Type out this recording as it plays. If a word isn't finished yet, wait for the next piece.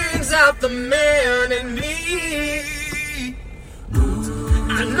brings out the man in me.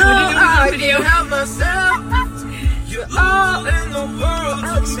 I know I can help myself. You're all in the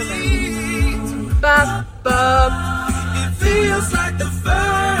world to me. Bop, bop. It feels like the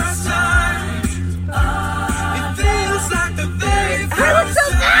first time. It feels like the very first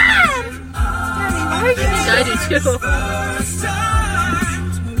time. I do too.